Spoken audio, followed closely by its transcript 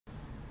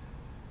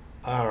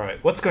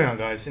Alright, what's going on,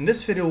 guys? In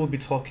this video we'll be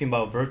talking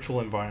about virtual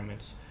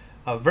environments.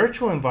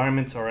 Virtual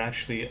environments are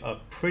actually a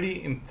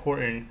pretty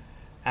important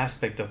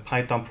aspect of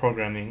Python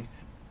programming,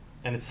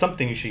 and it's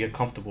something you should get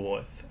comfortable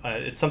with.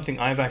 It's something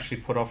I've actually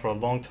put off for a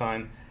long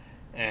time,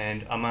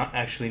 and I'm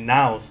actually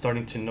now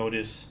starting to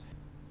notice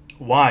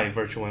why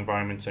virtual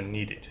environments are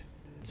needed.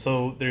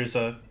 So there's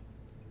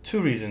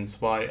two reasons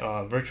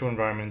why virtual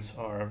environments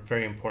are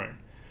very important.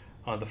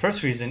 The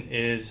first reason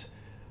is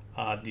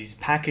these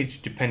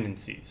package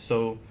dependencies.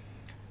 So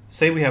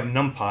say we have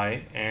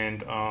NumPy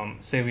and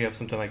say we have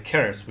something like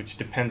Keras, which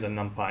depends on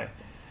NumPy.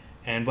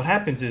 And what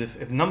happens is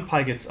if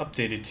NumPy gets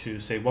updated to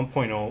say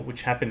 1.0,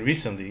 which happened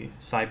recently,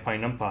 SciPy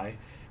NumPy,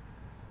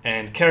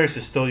 and Keras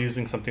is still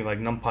using something like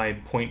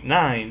NumPy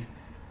 0.9,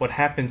 what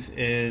happens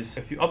is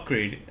if you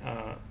upgrade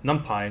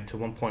NumPy to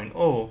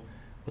 1.0,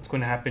 what's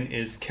going to happen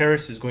is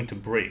Keras is going to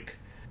break.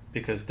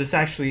 Because this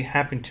actually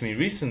happened to me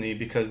recently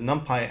because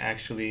NumPy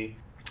actually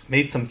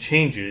made some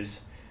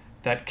changes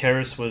that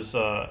Keras was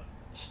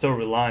still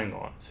relying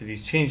on. So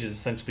these changes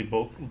essentially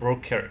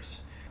broke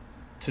Keras.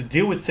 To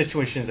deal with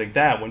situations like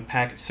that, when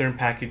certain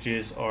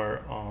packages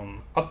are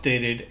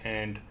updated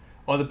and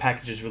other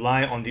packages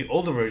rely on the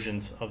older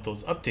versions of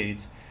those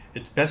updates,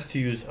 it's best to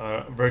use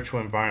a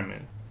virtual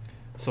environment.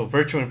 So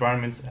virtual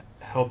environments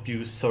help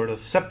you sort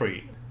of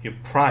separate your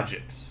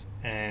projects,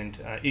 and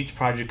each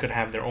project could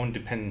have their own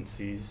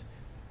dependencies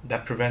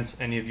that prevents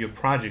any of your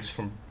projects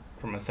from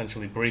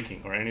essentially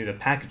breaking, or any of the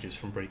packages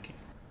from breaking.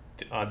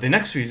 The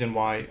next reason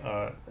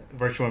why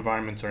virtual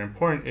environments are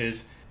important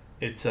is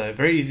it's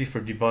very easy for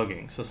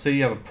debugging. So say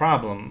you have a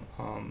problem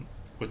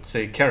with,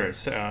 say,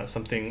 Keras,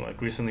 something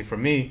like recently for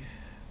me,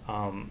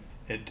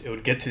 it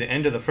would get to the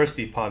end of the first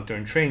epoch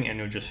during training and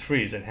it would just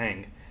freeze and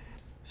hang.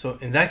 So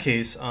in that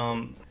case,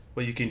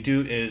 what you can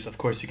do is, of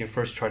course, you can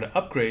first try to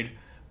upgrade,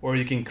 or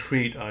you can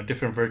create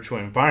different virtual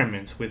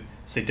environments with,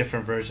 say,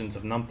 different versions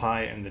of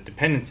NumPy and the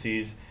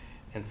dependencies,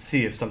 and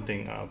see if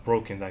something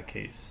broke in that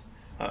case.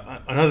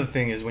 Another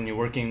thing is when you're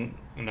working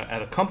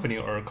at a company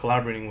or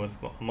collaborating with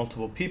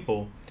multiple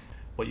people,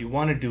 what you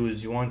want to do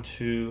is you want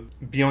to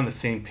be on the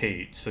same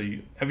page. So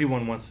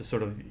everyone wants to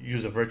sort of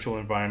use a virtual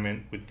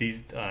environment with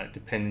these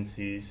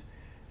dependencies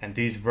and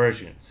these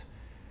versions,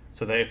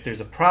 so that if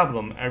there's a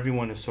problem,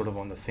 everyone is sort of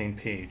on the same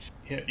page.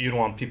 You don't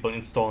want people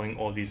installing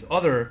all these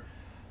other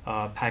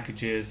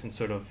packages and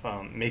sort of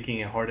making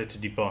it harder to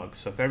debug.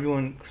 So if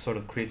everyone sort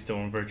of creates their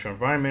own virtual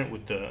environment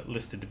with the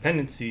list of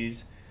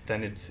dependencies,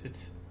 then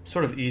it's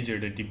sort of easier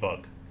to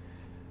debug.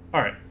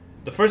 Alright,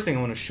 the first thing I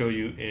want to show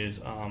you is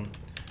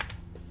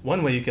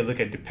one way you can look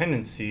at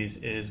dependencies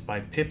is by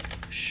pip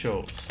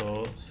show.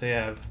 So say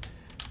I have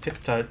pip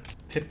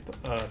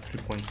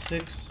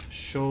 3.6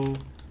 show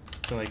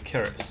something like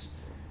Keras.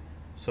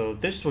 So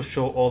this will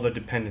show all the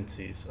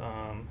dependencies.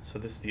 So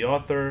this is the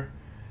author,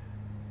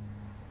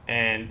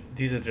 and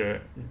these are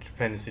the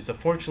dependencies.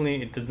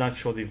 Unfortunately, it does not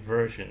show the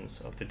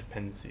versions of the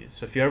dependencies.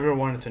 So if you ever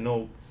wanted to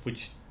know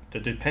which the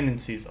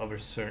dependencies of a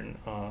certain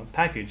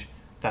package,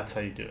 that's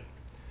how you do it.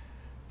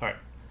 Alright,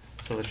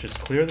 so let's just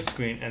clear the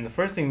screen, and the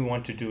first thing we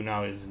want to do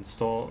now is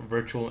install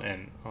virtual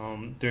N.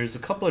 There's a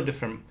couple of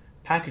different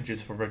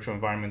packages for virtual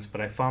environments,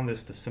 but I found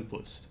this the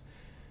simplest.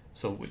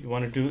 So what you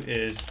want to do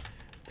is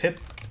pip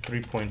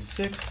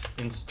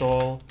 3.6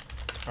 install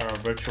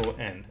virtual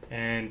N,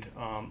 and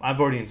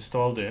I've already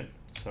installed it.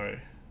 Sorry,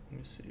 let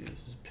me see,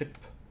 this is pip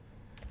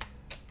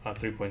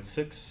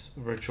 3.6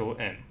 virtual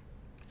N.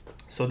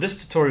 So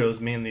this tutorial is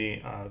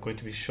mainly going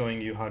to be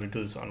showing you how to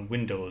do this on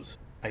Windows.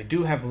 I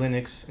do have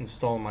Linux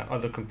installed on my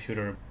other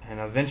computer, and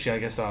eventually I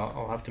guess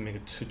I'll have to make a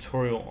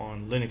tutorial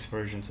on Linux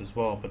versions as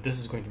well, but this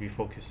is going to be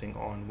focusing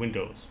on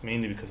Windows,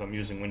 mainly because I'm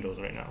using Windows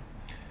right now.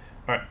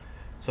 Alright,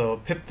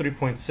 so pip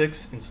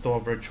 3.6 install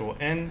virtual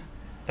N.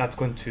 That's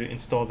going to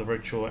install the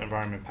virtual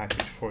environment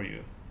package for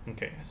you.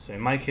 Okay, so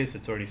in my case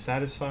it's already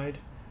satisfied.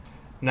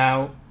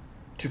 Now,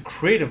 to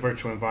create a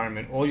virtual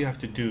environment, all you have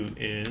to do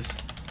is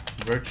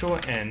virtual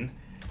N,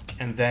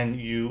 and then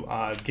you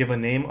give a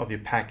name of your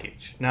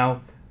package.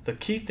 Now, the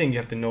key thing you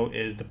have to know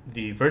is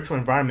the virtual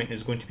environment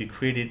is going to be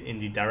created in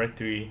the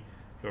directory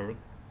you're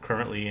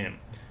currently in.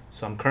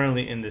 So I'm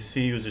currently in the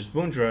C users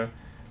Boondra,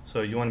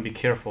 so you want to be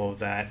careful of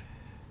that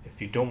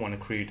if you don't want to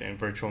create a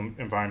virtual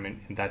environment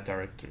in that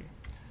directory.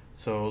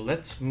 So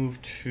let's move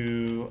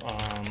to,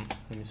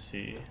 let me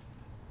see,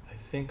 I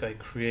think I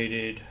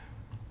created,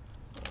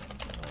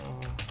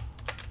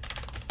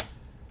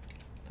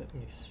 let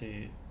me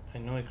see, I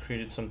know I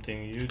created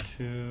something,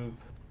 YouTube,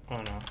 oh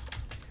no,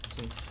 it's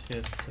in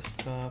CS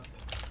desktop.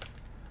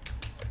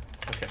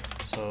 Okay,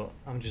 so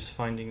I'm just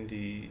finding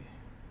the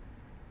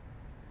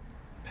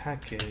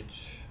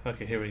package.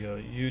 Okay, here we go,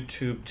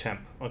 YouTube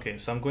temp. Okay,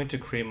 so I'm going to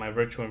create my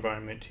virtual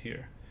environment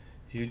here,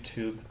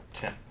 YouTube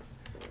temp.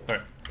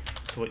 Alright,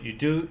 so what you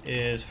do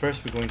is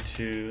first we're going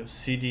to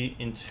cd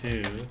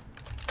into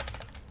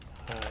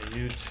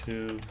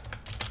YouTube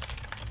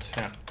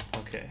temp.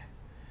 Okay,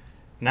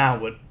 now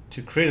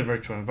to create a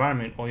virtual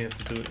environment, all you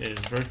have to do is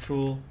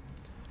virtual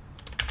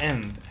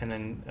env and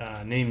then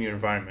name your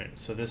environment.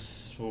 So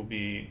this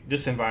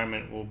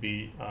environment will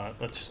be,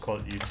 let's just call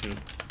it YouTube.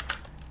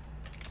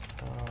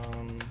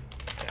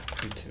 Yeah,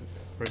 YouTube,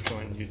 virtual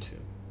and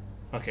YouTube.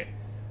 Okay,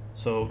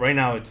 so right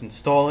now it's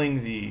installing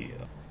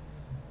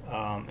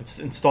it's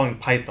installing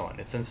Python.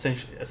 It's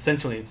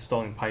essentially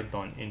installing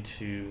Python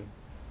into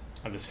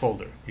this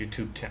folder,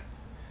 YouTube temp.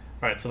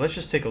 All right, so let's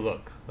just take a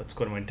look. Let's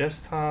go to my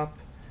desktop,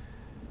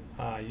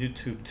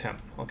 YouTube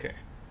temp. Okay.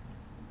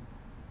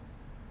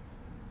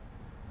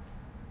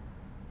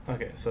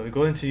 Okay, so we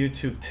go into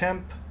YouTube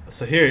temp.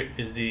 So here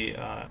is the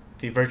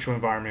virtual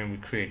environment we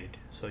created.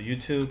 So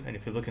YouTube, and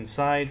if you look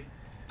inside,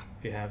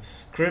 you have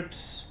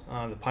scripts,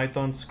 the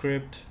Python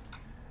script.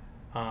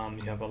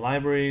 You have a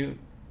library,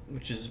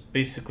 which is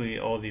basically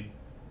all the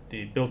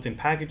built-in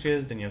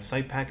packages. Then you have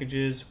site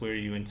packages where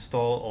you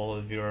install all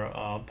of your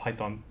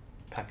Python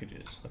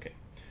packages. Okay,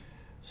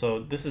 so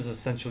this is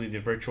essentially the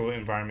virtual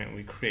environment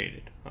we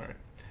created. All right,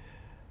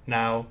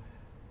 now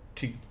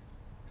to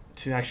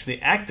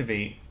actually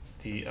activate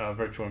the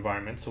virtual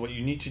environment, so what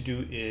you need to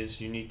do is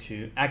you need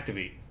to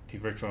activate the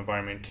virtual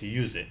environment to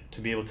use it.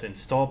 To be able to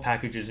install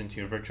packages into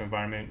your virtual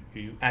environment,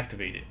 you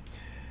activate it.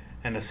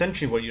 And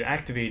essentially what you're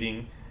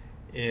activating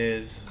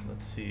is,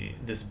 let's see,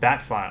 this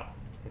bat file.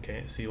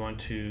 Okay, so you want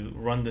to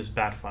run this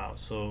bat file.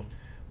 So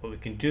what we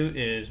can do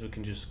is we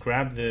can just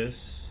grab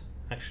this.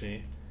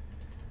 Actually,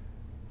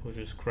 we'll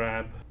just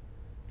grab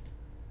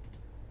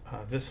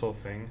this whole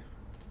thing,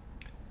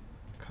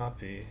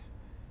 copy.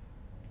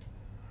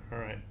 All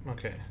right,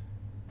 okay.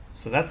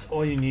 So that's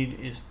all you need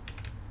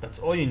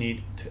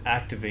to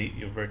activate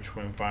your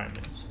virtual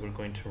environment. So we're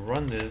going to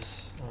run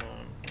this.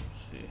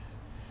 Let's see.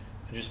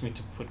 I just need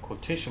to put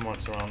quotation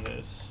marks around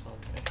this.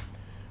 Okay.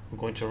 We're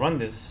going to run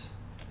this.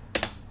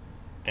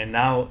 And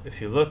now if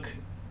you look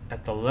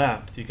at the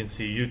left, you can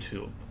see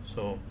YouTube.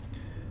 So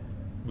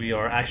we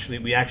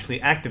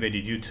actually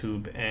activated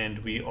YouTube and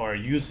we are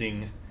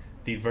using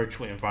the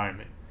virtual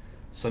environment.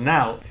 So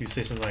now if you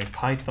say something like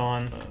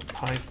Python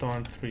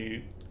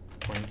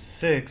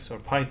 3.6 or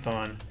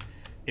Python,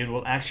 it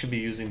will actually be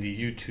using the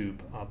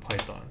YouTube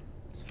Python.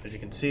 So as you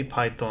can see,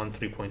 Python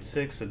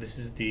 3.6. So this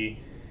is the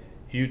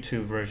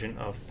YouTube version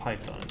of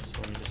Python.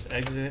 So let me just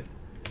exit.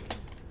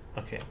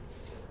 Okay.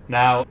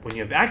 Now, when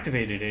you have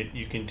activated it,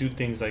 you can do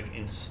things like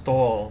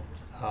install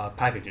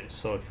packages.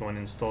 So if you want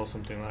to install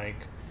something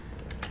like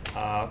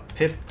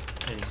pip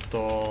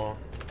install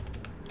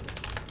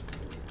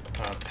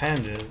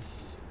pandas.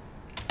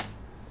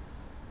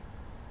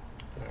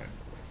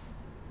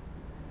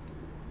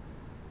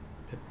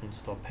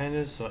 Install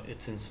pandas, so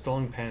it's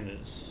installing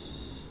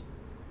pandas.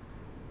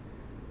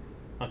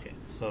 Okay,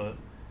 so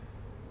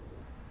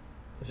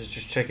this is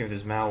just checking if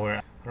there's malware.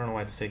 I don't know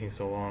why it's taking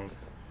so long.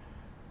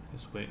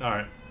 Just wait. All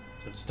right,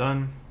 so it's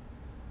done.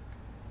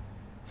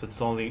 So it's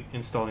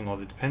installing all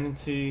the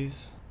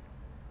dependencies.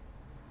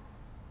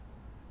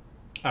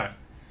 All right,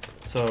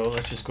 so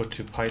let's just go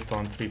to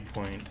Python 3.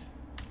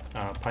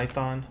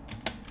 Python.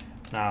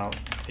 Now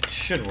it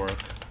should work.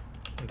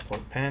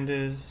 Import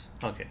pandas.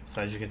 Okay,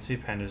 so as you can see,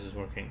 pandas is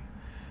working.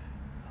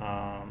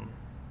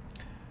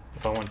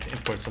 If I want to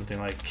import something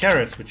like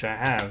keras, which I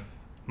have,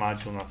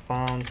 module not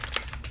found,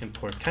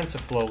 import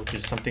TensorFlow, which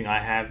is something I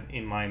have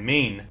in my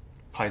main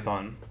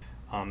Python.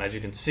 As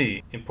you can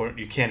see,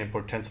 you can't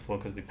import TensorFlow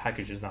because the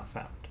package is not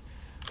found.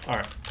 All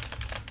right,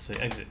 so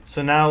exit.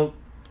 So now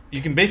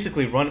you can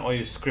basically run all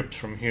your scripts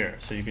from here.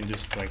 So you can do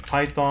something like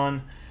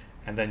Python,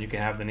 and then you can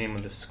have the name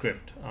of the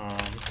script,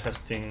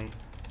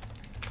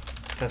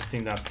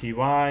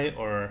 testing.py,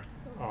 or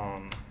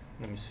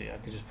let me see, I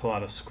could just pull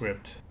out a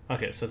script.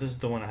 Okay, so this is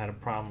the one I had a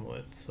problem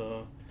with.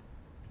 So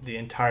the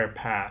entire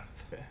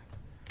path. Okay.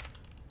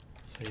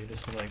 So you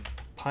just like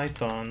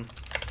Python,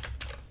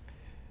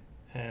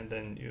 and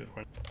then you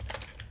run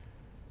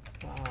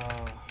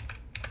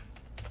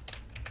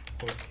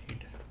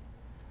read.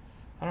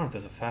 I don't know if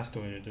there's a faster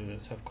way to do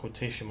this. Have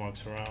quotation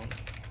marks around.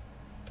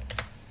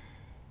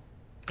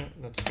 Yeah,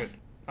 that's good.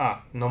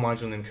 No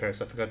module named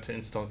keras. I forgot to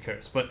install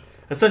keras. But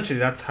essentially,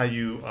 that's how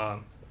you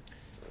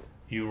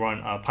you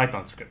run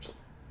Python scripts.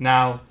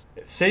 Now,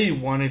 say you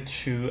wanted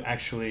to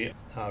actually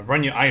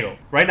run your idle.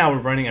 Right now, we're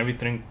running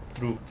everything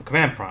through the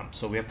command prompt,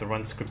 so we have to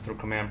run scripts through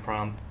command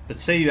prompt. But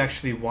say you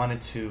actually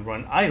wanted to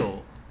run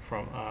idle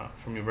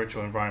from your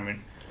virtual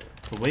environment.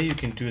 The way you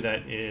can do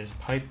that is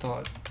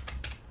Python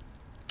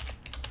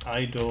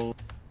idle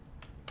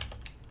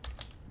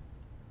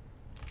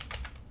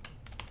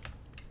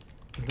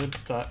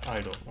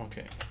lib.idle.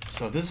 Okay,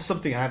 so this is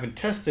something I haven't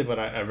tested, but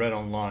I read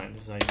online.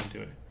 This is how you can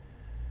do it.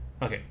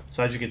 Okay,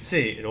 so as you can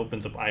see, it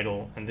opens up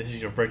idle, and this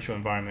is your virtual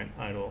environment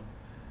idle.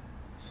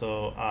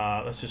 So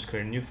let's just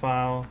create a new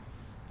file,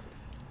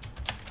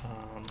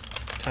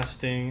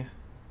 testing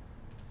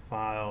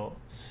file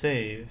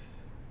save,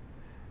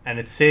 and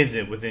it saves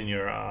it within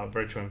your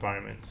virtual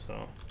environment.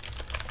 So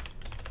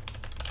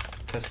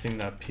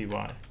testing.py.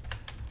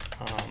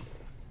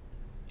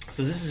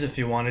 So this is if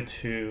you wanted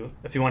to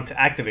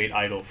activate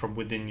idle from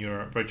within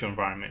your virtual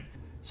environment.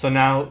 So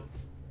now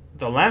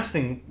the last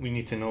thing we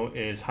need to know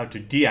is how to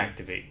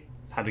deactivate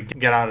how to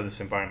get out of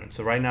this environment.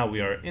 So right now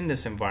we are in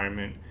this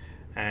environment,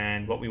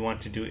 and what we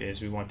want to do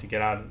is we want to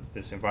get out of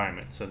this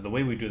environment. So the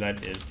way we do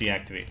that is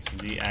deactivate. So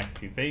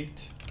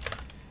deactivate,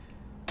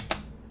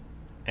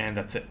 and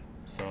that's it.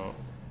 So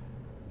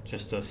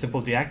just a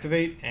simple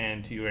deactivate,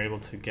 and you're able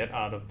to get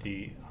out of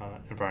the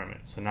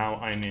environment. So now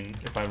I'm in,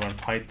 if I run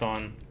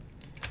Python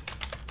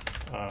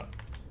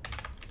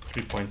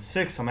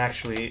 3.6, I'm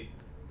actually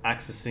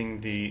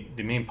accessing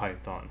the main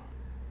Python,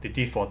 the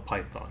default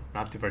Python,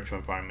 not the virtual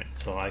environment.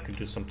 So I could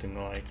do something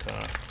like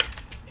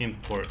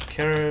import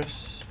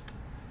Keras,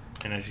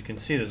 and as you can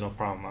see, there's no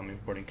problem. I'm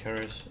importing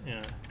Keras,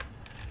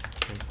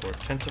 import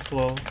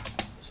TensorFlow.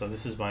 So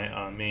this is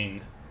my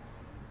main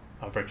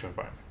virtual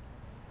environment.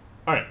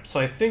 Alright, so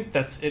I think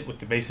that's it with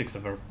the basics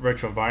of a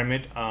virtual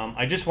environment.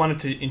 I just wanted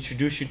to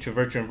introduce you to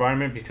virtual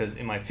environment because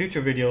in my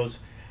future videos,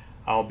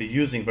 I'll be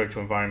using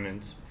virtual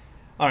environments.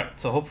 Alright,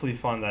 so hopefully you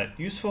found that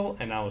useful,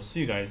 and I will see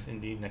you guys in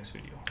the next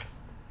video.